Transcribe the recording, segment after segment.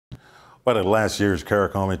But at last year's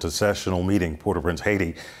Caricom intersessional meeting, Port-au-Prince,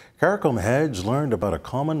 Haiti, Caricom heads learned about a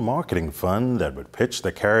common marketing fund that would pitch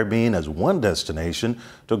the Caribbean as one destination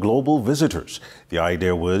to global visitors. The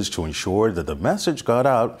idea was to ensure that the message got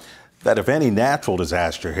out that if any natural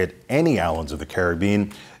disaster hit any islands of the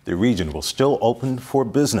Caribbean, the region will still open for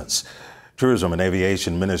business. Tourism and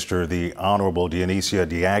Aviation Minister, the Honorable Dionisia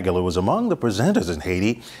Diaghilew, was among the presenters in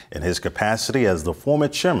Haiti in his capacity as the former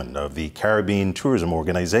chairman of the Caribbean Tourism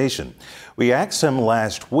Organization. We asked him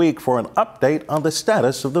last week for an update on the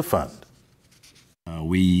status of the fund.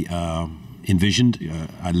 We envisioned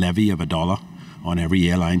a levy of $1 on every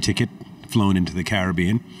airline ticket flown into the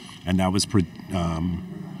Caribbean, and that was put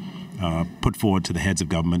forward to the heads of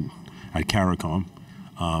government at Caricom.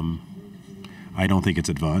 I don't think it's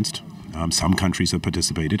advanced. Some countries have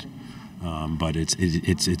participated, but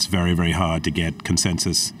it's very, very hard to get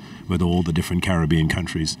consensus with all the different Caribbean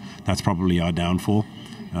countries. That's probably our downfall.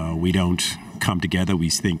 We don't come together. We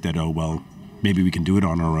think that, oh, well, maybe we can do it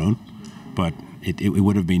on our own, but it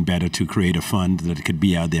would have been better to create a fund that could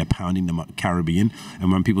be out there pounding the Caribbean.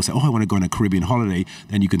 And when people say, oh, I want to go on a Caribbean holiday,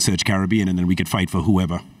 then you can search Caribbean, and then we could fight for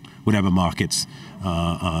whatever markets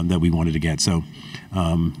that we wanted to get. So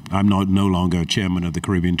I'm no longer chairman of the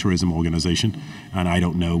Caribbean Tourism Organization, and I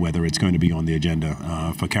don't know whether it's going to be on the agenda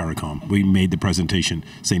for Caricom. We made the presentation.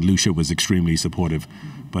 St. Lucia was extremely supportive,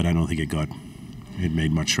 but I don't think it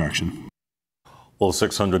made much traction. Well,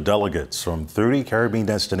 600 delegates from 30 Caribbean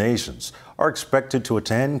destinations are expected to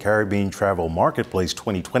attend Caribbean Travel Marketplace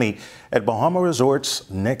 2020 at Bahama Resorts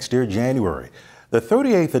next year, January. The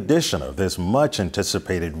 38th edition of this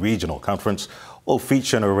much-anticipated regional conference will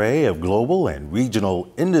feature an array of global and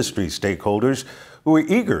regional industry stakeholders who are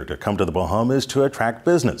eager to come to the Bahamas to attract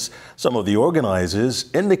business. Some of the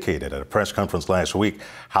organizers indicated at a press conference last week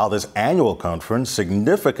how this annual conference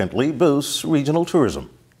significantly boosts regional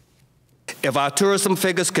tourism. If our tourism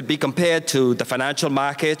figures could be compared to the financial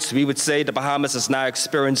markets, we would say the Bahamas is now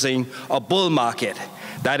experiencing a bull market.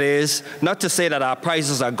 That is, not to say that our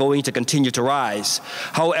prices are going to continue to rise.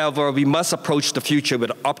 However, we must approach the future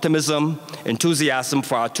with optimism, enthusiasm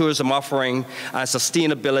for our tourism offering, and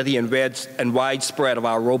sustainability and widespread of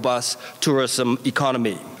our robust tourism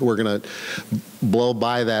economy. We're going to blow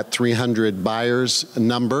by that 300 buyers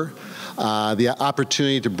number. The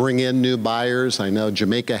opportunity to bring in new buyers. I know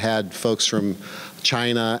Jamaica had folks from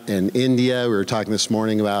China and India. We were talking this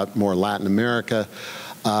morning about more Latin America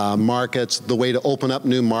markets, the way to open up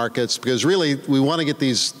new markets, because really we want to get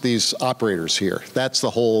these operators here. That's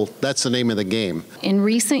the name of the game. In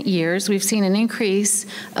recent years, we've seen an increase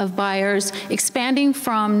of buyers expanding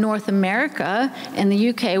from North America and the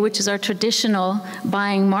UK, which is our traditional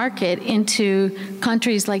buying market, into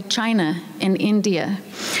countries like China and India,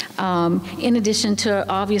 in addition to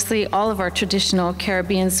obviously all of our traditional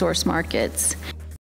Caribbean source markets.